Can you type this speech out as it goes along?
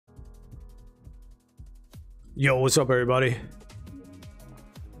Yo, what's up, everybody?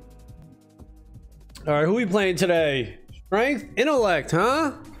 All right, who we playing today? Strength, intellect,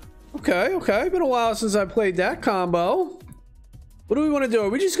 huh? Okay. Been a while since I played that combo. What do we want to do? Are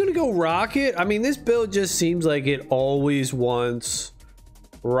we just gonna go rocket? I mean, this build just seems like it always wants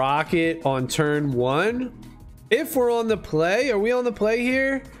rocket on turn one. If we're on the play, are we on the play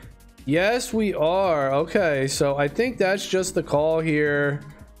here? Yes, we are. Okay, so I think that's just the call here.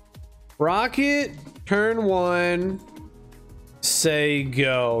 Rocket, turn one, say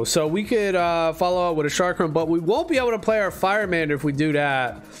go. So we could follow up with a shark run, but we won't be able to play our Firemander if we do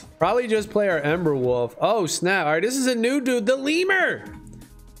that. Probably just play our Ember Wolf. Oh snap. All right, this is a new dude, the Lemur.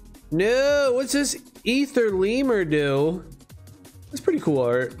 No, what's this Ether Lemur do? That's pretty cool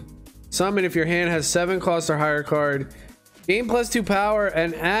art. Summon if your hand has 7 cost or higher card. Gain +2 power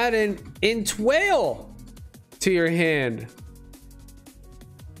and add an Entwail to your hand.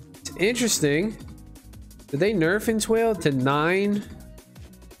 It's interesting. Did they nerf Entwail to 9?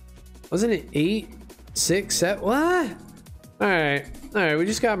 Wasn't it 8, 6, 7? What? Alright, we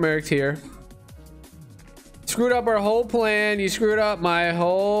just got murked here. Screwed up our whole plan. You screwed up my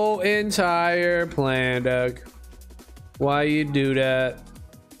whole entire plan, Doug. Why you do that?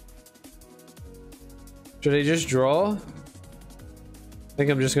 Should I just draw? I think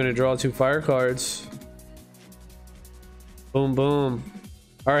I'm just gonna draw 2 fire cards. Boom, boom.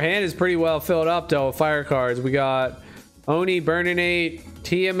 Our hand is pretty well filled up though with fire cards. We got Oni, Burninate,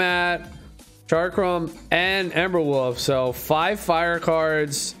 Tiamat, Charkrum, and Ember Wolf. So 5 fire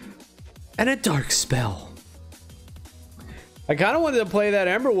cards and a dark spell. I kind of wanted to play that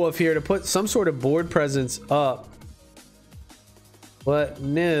Ember Wolf here to put some sort of board presence up. But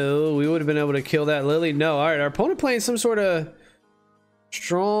no, we would have been able to kill that Lily. No, all right, our opponent playing some sort of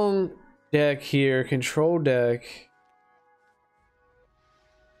strong deck here, control deck.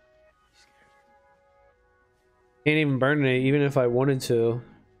 Can't even burn it, even if I wanted to.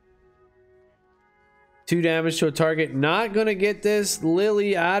 2 damage to a target. Not gonna get this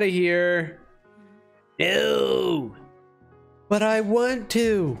Lily out of here. No, but I want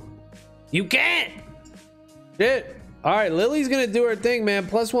to. You can't. Shit. All right, Lily's gonna do her thing, man.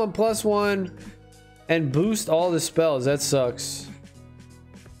 +1/+1 and boost all the spells. That sucks.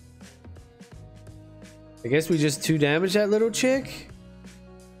 I guess we just 2 damage that little chick,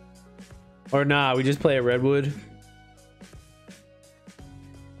 or nah, we just play a Redwood.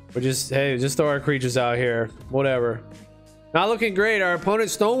 We're just, hey, just throw our creatures out here. Whatever. Not looking great. Our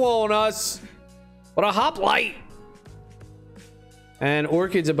opponent's stonewalling us. What a hoplite. And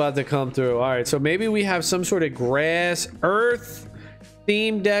Orchid's about to come through. All right, so maybe we have some sort of grass, earth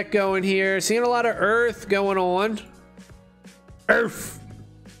theme deck going here. Seeing a lot of earth going on. Earth.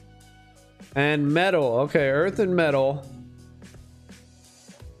 And metal. Okay, earth and metal.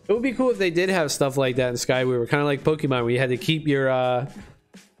 It would be cool if they did have stuff like that in Skyweaver. Kind of like Pokemon, where you had to keep your...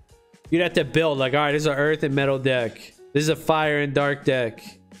 you'd have to build, like, all right, this is an earth and metal deck. This is a fire and dark deck.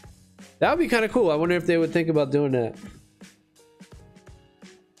 That would be kind of cool. I wonder if they would think about doing that.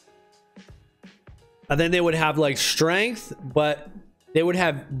 And then they would have like strength, but they would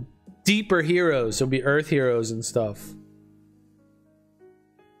have deeper heroes. So it'd be earth heroes and stuff.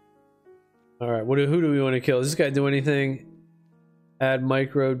 All right, who do we want to kill? Does this guy do anything? Add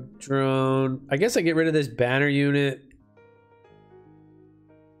micro drone. I guess I get rid of this banner unit.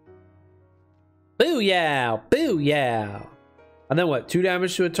 Booyah! Booyah! And then what? 2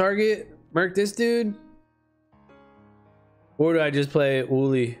 damage to a target? Murk this dude? Or do I just play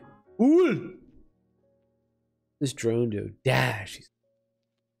Uli? Uli! This drone dude. Dash.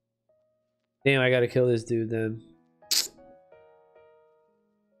 Damn, I gotta kill this dude then.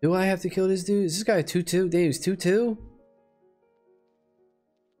 Do I have to kill this dude? Is this guy a 2/2? Damn, he's 2/2?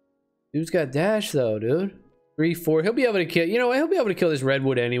 Dude's got dash though, dude. 3/4. He'll be able to kill. You know what? He'll be able to kill this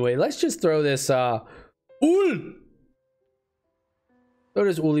Redwood anyway. Let's just throw this Throw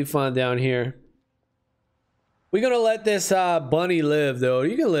this Ulifant down here. We're gonna let this bunny live though.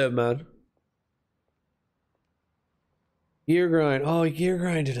 You can live, man. Gear grind. Oh, he gear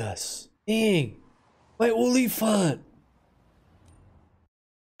grinded us. Dang. My Ulifant.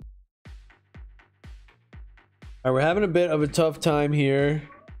 Alright, we're having a bit of a tough time here.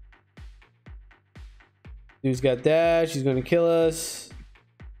 Dude's got dash. He's gonna kill us.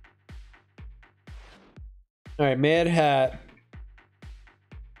 Alright, Mad Hat.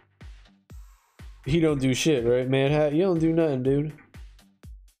 He don't do shit, right? Mad Hat, you don't do nothing, dude.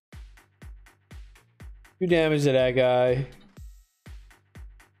 2 damage to that guy.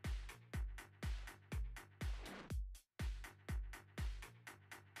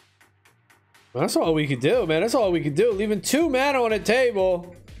 That's all we could do, man. That's all we could do. Leaving 2 mana on the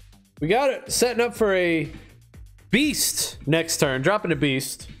table. We got it setting up for a Beast next turn. Dropping a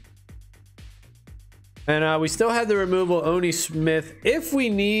beast. And we still have the removal Oni Smith if we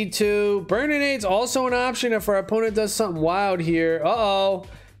need to. Burninade's also an option if our opponent does something wild here. Uh-oh.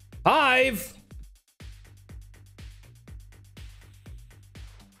 Hive.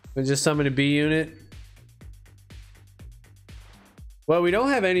 We just summon a B unit. Well, we don't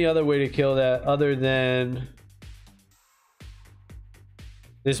have any other way to kill that other than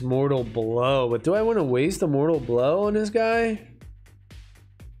this mortal blow. But do I want to waste a mortal blow on this guy?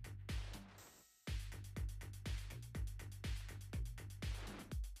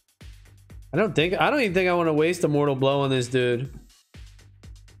 I don't even think I want to waste a mortal blow on this dude.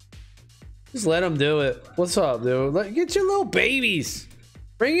 Just let him do it. What's up, dude? Get your little babies.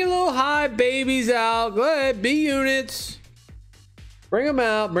 Bring your little hive babies out. Go ahead, B units. Bring them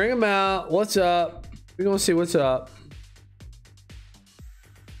out. Bring them out. What's up? We're gonna see what's up.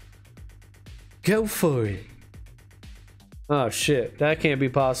 Go for it. Oh shit, that can't be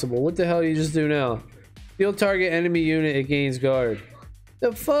possible. What the hell do you just do now? Steal target enemy unit, it gains guard.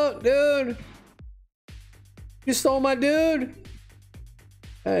 The fuck, dude? You stole my dude?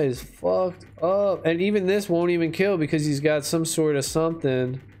 That is fucked up. And even this won't even kill because he's got some sort of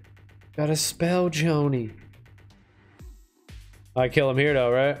something. Got a spell, Joni. I kill him here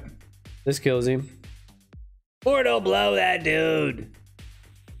though, right? This kills him. Mortal blow that dude.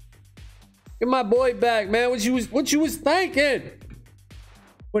 Get my boy back, man. What you was thinking?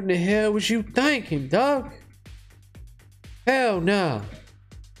 What in the hell was you thinking, dog? Hell no.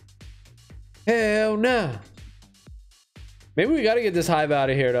 Hell no. Maybe we gotta get this hive out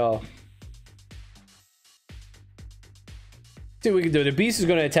of here though. See what we can do. The beast is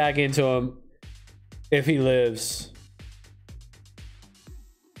gonna attack into him if he lives.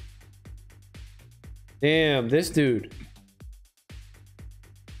 Damn, this dude.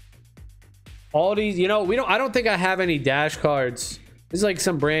 All these, you know, I don't think I have any dash cards. This is like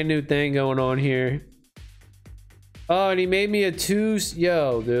some brand new thing going on here. Oh, and he made me a 2.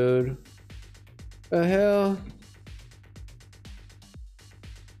 Yo, dude. The hell?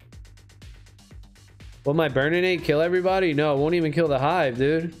 Will my Burninate kill everybody? No, it won't even kill the hive,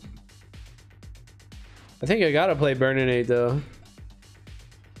 dude. I think I gotta play Burninate though.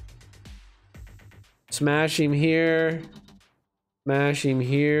 Smash him here. Smash him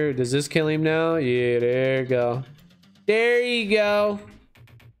here. Does this kill him now? Yeah, there you go. There you go.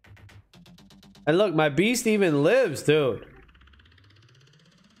 And look, my beast even lives, dude.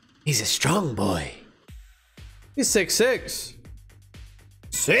 He's a strong boy. He's 6'6".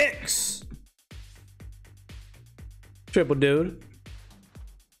 6. Triple dude.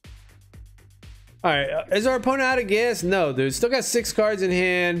 All right, is our opponent out of gas? No, dude. Still got 6 cards in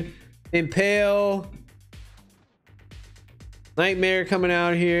hand. Impale. Nightmare coming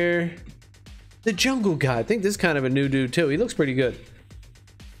out here. The jungle guy. I think this is kind of a new dude too. He looks pretty good.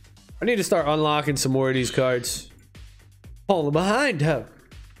 I need to start unlocking some more of these cards. Falling behind, huh?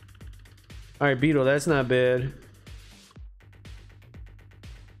 All right, Beetle. That's not bad.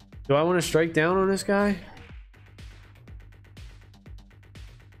 Do I want to strike down on this guy?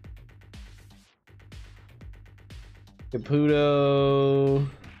 Caputo.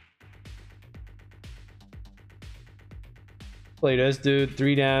 Play this dude.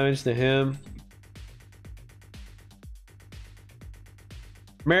 3 damage to him.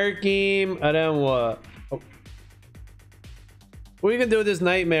 Merkim. And then what? Oh. What are you gonna do with this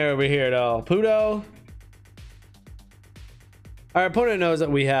nightmare over here, though? Puto. Our opponent knows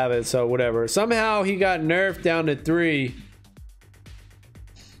that we have it, so whatever. Somehow he got nerfed down to 3.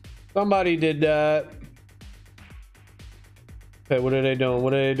 Somebody did that. Okay, what are they doing?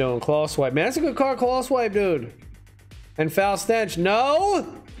 What are they doing? Claw Swipe. Man, that's a good card, Claw Swipe, dude. And Foul Stench.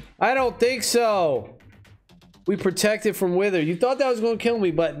 No! I don't think so. We protected from Wither. You thought that was going to kill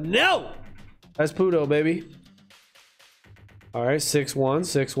me, but no! That's Puto, baby. All right, 6-1,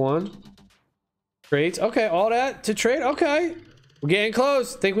 6-1. Trades. Okay, all that to trade. Okay. We're getting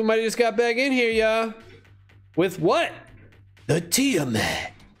close. Think we might have just got back in here, y'all. With what? The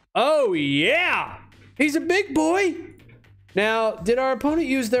Tiamat. Oh, yeah! He's a big boy. Now, did our opponent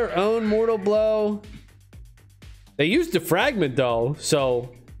use their own Mortal Blow? They used the Fragment, though,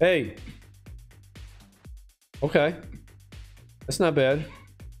 so, hey. Okay. That's not bad.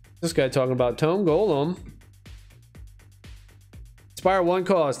 This guy talking about Tome Golem. Expire 1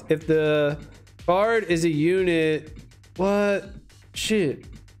 cost. If the card is a unit... What? Shit.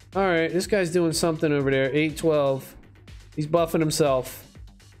 Alright, this guy's doing something over there. 8-12. He's buffing himself.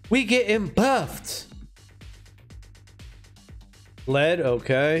 We get him buffed. Lead,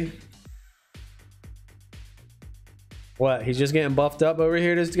 okay. What? He's just getting buffed up over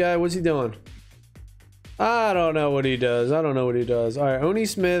here, this guy? What's he doing? I don't know what he does. I don't know what he does. All right, Oni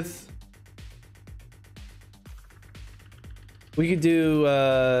Smith. We could do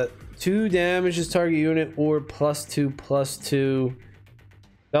 2 damages target unit or +2/+2.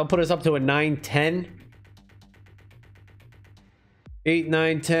 That'll put us up to a 9-10. 8,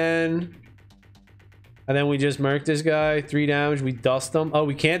 9, 10. And then we just murk this guy. 3 damage. We dust him. Oh,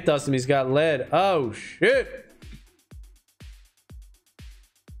 we can't dust him. He's got lead. Oh, shit.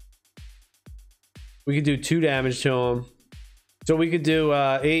 We could do 2 damage to him. So we could do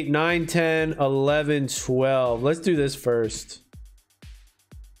 8, 9, 10, 11, 12. Let's do this first.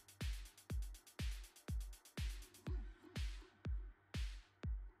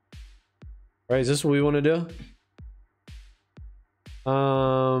 All right, is this what we want to do?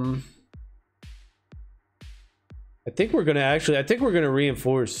 I think we're gonna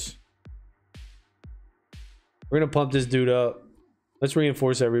reinforce. We're gonna pump this dude up. Let's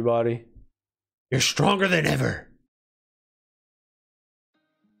reinforce everybody. You're stronger than ever.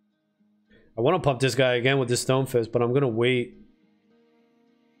 I want to pump this guy again with this Stone Fist, but I'm gonna wait.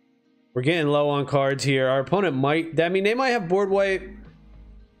 We're getting low on cards here. Our opponent might, I mean, they might have board wipe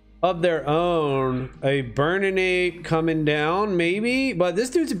of their own. A Burninate coming down, maybe, but this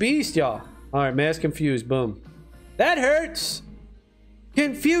dude's a beast, y'all. All right, Mass Confused, boom. That hurts.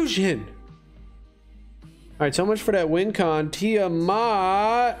 Confusion. All right, so much for that win con.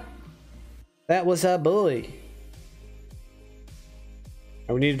 Tiamat. That was a bully. All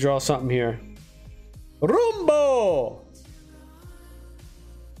right, we need to draw something here. Rumbo.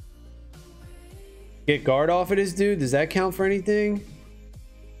 Get guard off of this dude. Does that count for anything?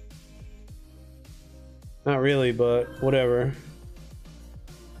 Not really, but whatever.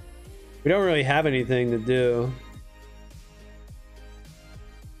 We don't really have anything to do.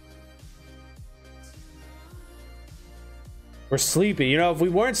 We're sleeping. You know, if we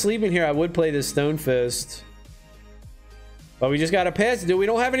weren't sleeping here, I would play this Stone Fist. But we just got to pass it, dude. We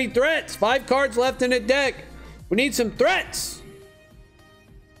don't have any threats. 5 cards left in the deck. We need some threats.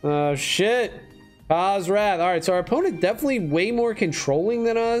 Oh, shit. Kaz Wrath. All right, so our opponent definitely way more controlling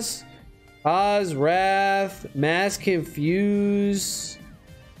than us. Kaz Wrath. Mass Confuse.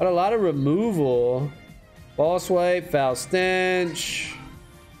 Got a lot of removal. Boss Wipe. Foul Stench.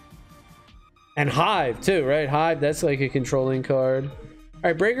 And Hive too, right? Hive, that's like a controlling card. All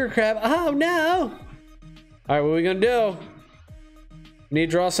right, Breaker Crab. Oh no! All right, what are we gonna do? We need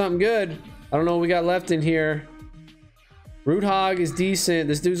to draw something good. I don't know what we got left in here. Root Hog is decent.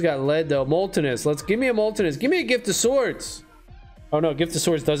 This dude's got lead though. Moltenus. Let's give me a Moltenus. Give me a Gift of Swords. Oh no, Gift of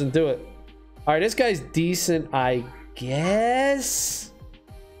Swords doesn't do it. All right, this guy's decent, I guess.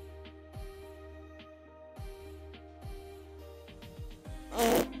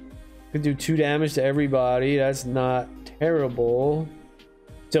 Could do 2 damage to everybody. That's not terrible.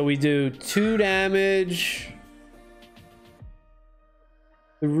 So we do 2 damage,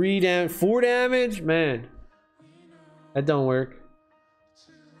 3 damage, 4 damage. Man, that don't work.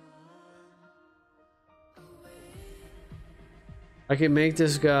 I can make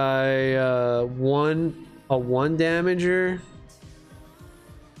this guy a 1 damager.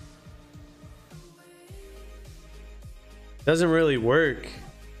 Doesn't really work.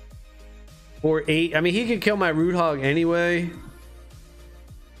 Or 8. I mean, he could kill my Root Hog anyway.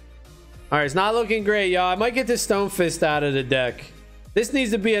 All right, it's not looking great, y'all. I might get this Stone Fist out of the deck. This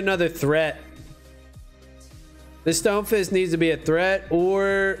needs to be another threat. This Stone Fist needs to be a threat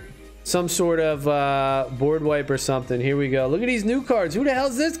or some sort of board wipe or something. Here we go. Look at these new cards. Who the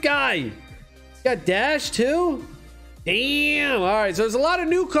hell's this guy? He's got Dash too? Damn. All right, so there's a lot of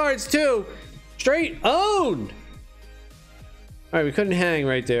new cards too. Straight owned. All right, we couldn't hang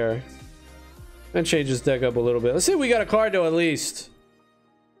right there. And change this deck up a little bit. Let's see if we got a card though, at least.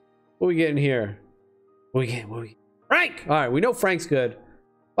 What we getting here? What we getting? Frank! Alright, we know Frank's good.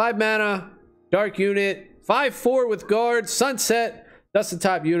 5 mana, dark unit, 5/4 with guard, sunset, dust the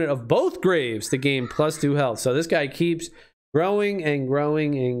top unit of both graves to gain +2 health. So this guy keeps growing and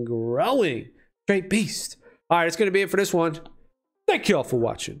growing and growing. Straight beast. Alright, it's gonna be it for this one. Thank you all for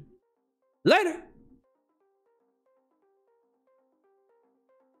watching. Later!